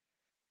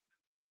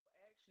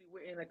 Actually,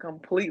 we're in a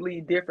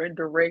completely different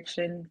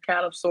direction,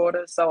 kind of, sort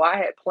of. So I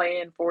had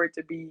planned for it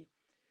to be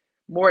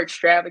more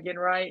extravagant,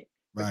 right?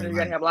 Because you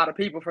got to have a lot of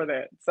people for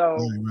that. So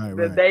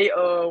the day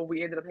of,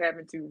 we ended up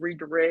having to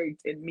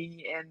redirect, and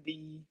me and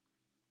the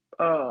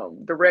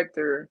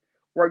director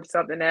worked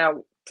something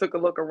out, took a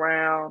look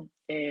around,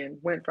 and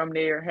went from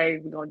there. Hey,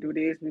 we're going to do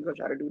this. We're going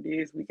to try to do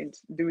this. We can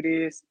do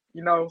this,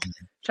 you know,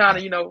 trying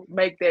to, you know,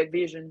 make that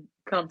vision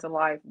come to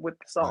life with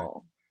the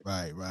song.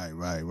 Right.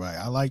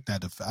 I like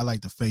that. I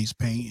like the face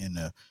paint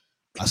and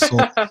I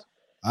saw,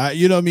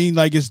 you know what I mean?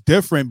 Like, it's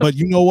different, but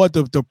you know what?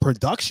 The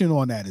production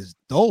on that is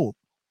dope,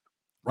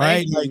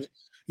 right? Like,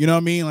 you know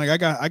what I mean?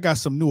 Like, I got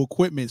some new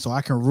equipment, so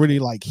I can really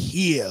like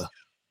hear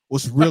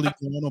what's really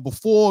going on.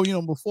 Before,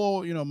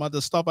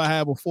 the stuff I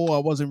had before,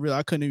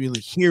 I couldn't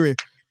really hear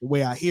it the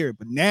way I hear it.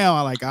 But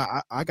now I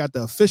got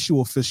the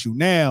official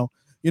now.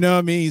 You know what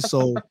I mean?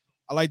 So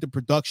I like the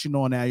production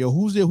on that. Yo,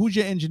 who's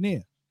your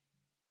engineer?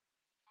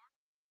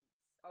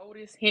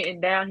 Otis Hinton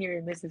down here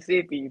in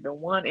Mississippi, the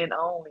one and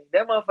only.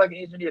 That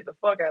motherfucker engineered the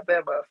fuck out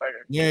that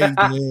motherfucker. Yeah,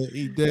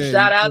 he did.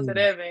 Shout out to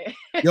that man.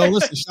 Yo,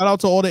 listen, shout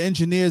out to all the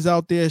engineers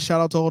out there. Shout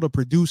out to all the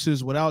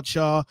producers. Without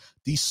y'all,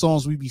 these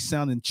songs would be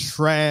sounding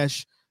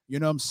trash. You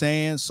know what I'm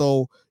saying?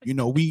 So, you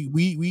know,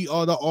 we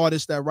are the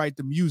artists that write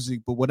the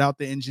music, but without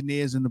the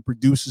engineers and the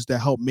producers that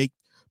help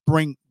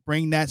bring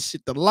that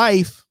shit to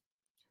life,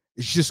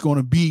 it's just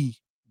gonna be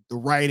the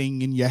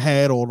writing in your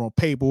head or on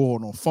paper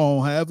or on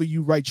phone, however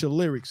you write your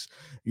lyrics.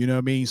 You know what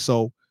I mean?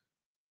 So,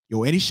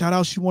 yo, any shout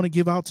outs you want to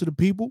give out to the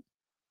people?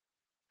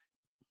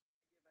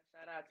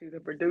 Shout out to the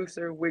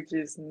producer, which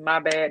is my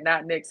bad,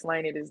 not Nick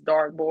Slane, it is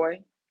Dark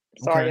Boy.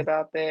 Sorry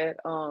about that.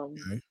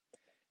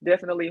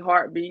 Definitely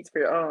Heartbeats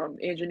for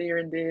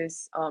engineering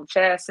this.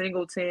 Chad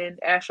Singleton,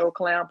 Astro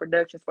Clown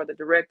Productions for the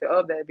director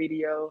of that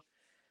video.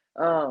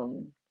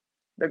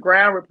 The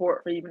Ground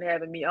Report for even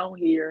having me on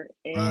here,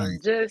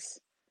 and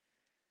just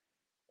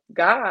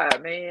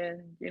God,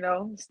 man, you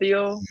know,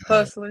 still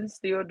hustling,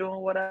 still doing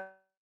what I.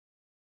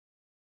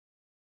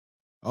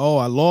 Oh,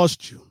 I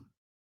lost you,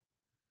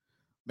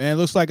 man.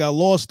 Looks like I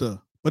lost her,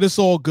 but it's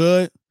all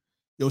good.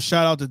 Yo,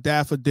 shout out to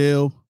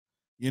Daffodil.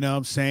 You know what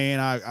I'm saying?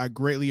 I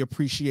greatly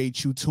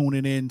appreciate you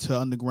tuning in to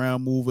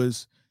Underground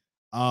Movers.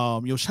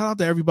 Yo, shout out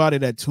to everybody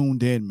that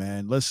tuned in,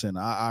 man. Listen,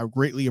 I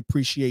greatly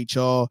appreciate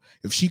y'all.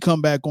 If she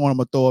come back on, I'm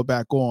gonna throw it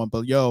back on.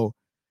 But yo,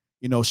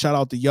 you know, shout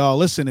out to y'all.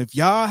 Listen, if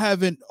y'all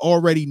haven't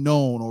already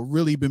known or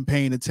really been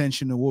paying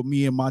attention to what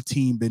me and my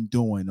team been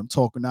doing, I'm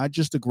talking not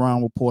just the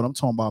Ground Report, I'm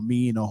talking about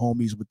me and the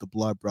homies with the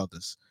Blood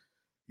Brothers.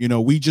 You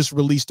know, we just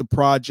released a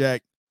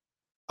project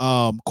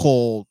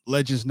called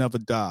Legends Never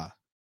Die.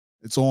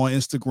 It's on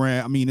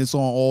Instagram. I mean, it's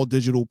on all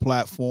digital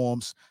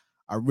platforms.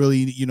 I really,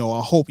 you know,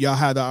 I hope y'all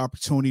had the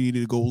opportunity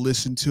to go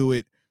listen to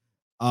it.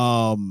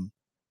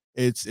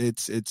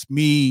 It's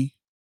me,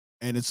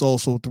 and it's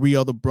also 3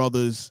 other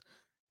brothers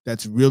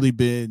that's really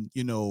been,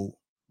 you know,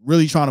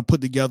 really trying to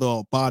put together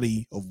a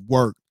body of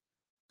work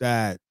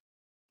that,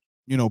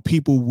 you know,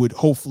 people would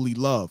hopefully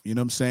love. You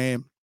know what I'm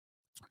saying?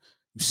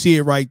 You see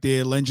it right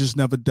there. Legends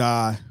Never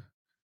Die.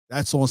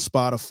 That's on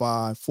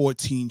Spotify,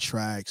 14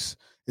 tracks.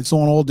 It's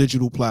on all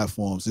digital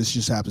platforms. This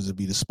just happens to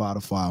be the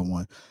Spotify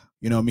one.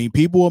 You know what I mean?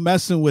 People are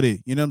messing with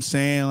it. You know what I'm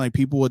saying? Like,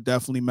 people are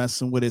definitely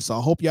messing with it. So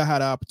I hope y'all had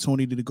the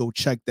opportunity to go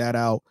check that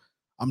out.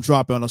 I'm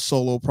dropping a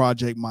solo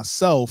project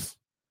myself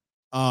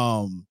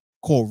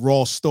called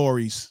Raw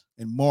Stories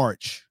in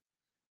March.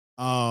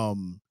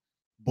 But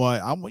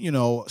I'm, you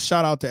know,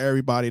 shout out to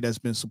everybody that's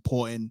been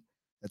supporting,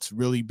 that's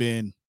really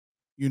been,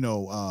 you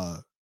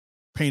know,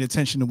 paying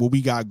attention to what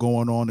we got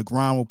going on. The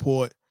Ground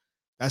Report,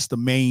 that's the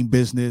main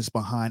business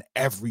behind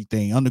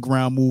everything.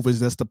 Underground Movers,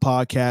 that's the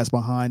podcast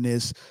behind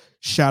this.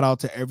 Shout out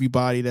to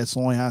everybody that's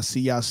on. I see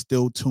y'all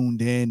still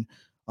tuned in.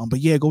 But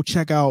yeah, go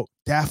check out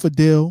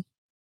Daffodil.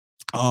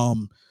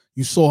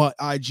 You saw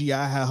her IG.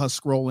 I had her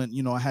scrolling.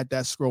 You know, I had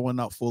that scrolling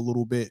up for a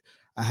little bit.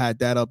 I had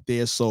that up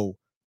there. So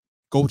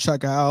go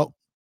check her out.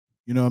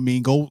 You know what I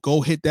mean?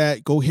 Go hit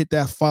that. Go hit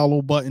that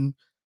follow button.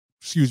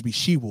 Excuse me.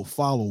 She will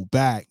follow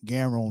back,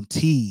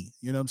 guarantee.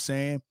 You know what I'm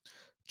saying?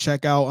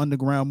 Check out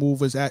Underground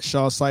Movers at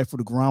Shaw Site for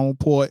the Ground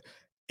Report.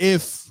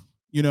 If,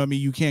 you know what I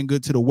mean, you can't go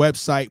to the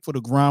website for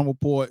the Ground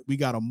Report, we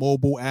got a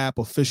mobile app,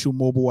 official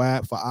mobile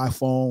app for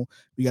iPhone.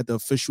 We got the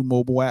official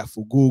mobile app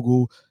for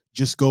Google.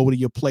 Just go to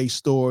your Play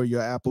Store,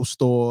 your Apple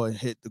Store, and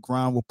hit the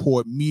Ground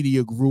Report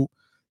Media Group.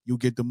 You'll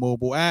get the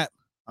mobile app.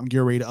 I'm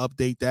getting ready to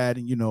update that,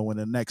 and, you know, in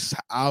the next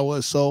hour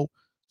or so.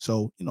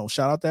 So, you know,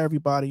 shout out to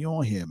everybody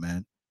on here,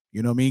 man.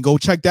 You know what I mean? Go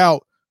check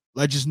out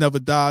Legends Never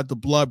Died, the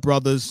Blood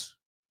Brothers.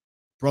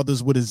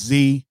 Brothers with a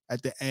Z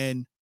at the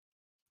end.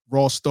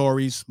 Raw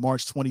Stories,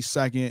 March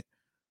 22nd.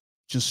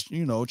 Just,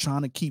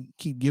 trying to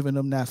keep giving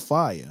them that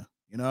fire.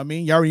 You know what I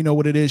mean? You already know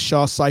what it is.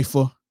 Shaw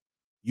Cypher,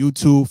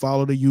 YouTube.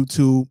 Follow the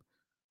YouTube.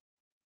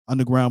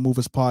 Underground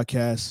Movers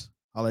Podcast.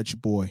 I'll let you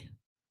boy.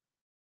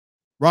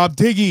 Rob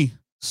Diggy,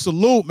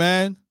 salute,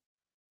 man.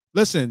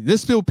 Listen,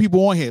 there's still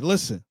people on here.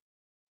 Listen,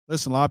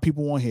 a lot of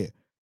people on here.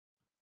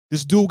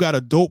 This dude got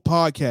a dope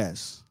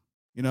podcast.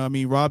 You know what I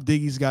mean? Rob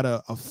Diggy's got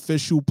an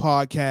official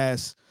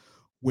podcast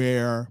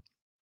where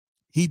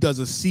he does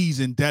a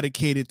season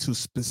dedicated to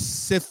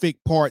specific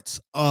parts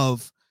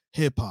of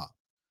hip hop.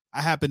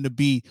 I happen to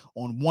be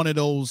on one of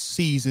those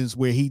seasons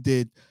where he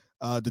did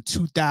the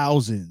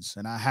 2000s,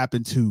 and I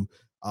happen to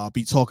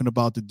be talking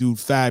about the dude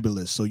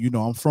Fabulous. So,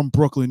 I'm from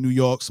Brooklyn, New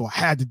York, so I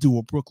had to do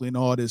a Brooklyn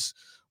artist.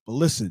 But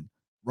listen,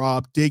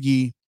 Rob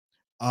Diggy,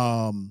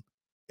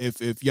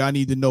 if y'all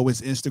need to know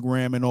his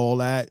Instagram and all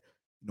that,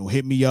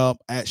 hit me up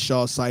at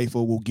Shaw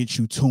Cypher. We'll get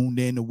you tuned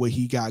in to what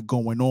he got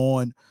going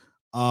on.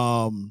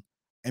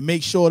 And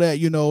make sure that,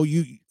 you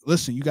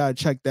got to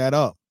check that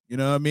up. You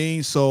know what I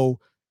mean? So,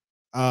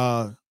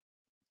 another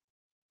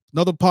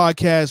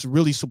podcast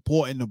really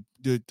supporting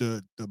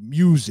the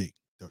music,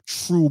 the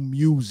true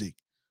music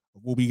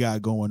of what we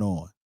got going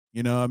on.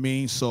 You know what I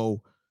mean?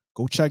 So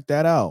go check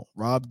that out.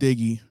 Rob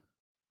Diggy,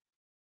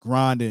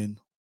 grinding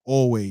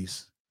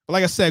always. But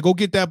like I said, go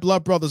get that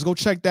Blood Brothers. Go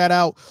check that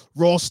out.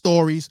 Raw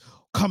Stories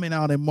coming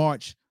out in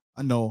March.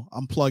 I know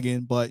I'm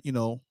plugging, but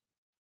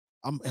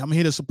I'm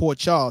here to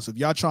support y'all. So if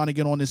y'all trying to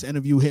get on this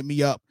interview, hit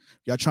me up.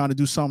 If y'all trying to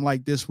do something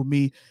like this with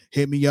me,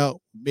 hit me up.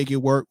 Make it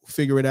work.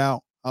 Figure it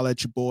out. I'll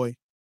let your boy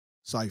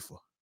Cypher.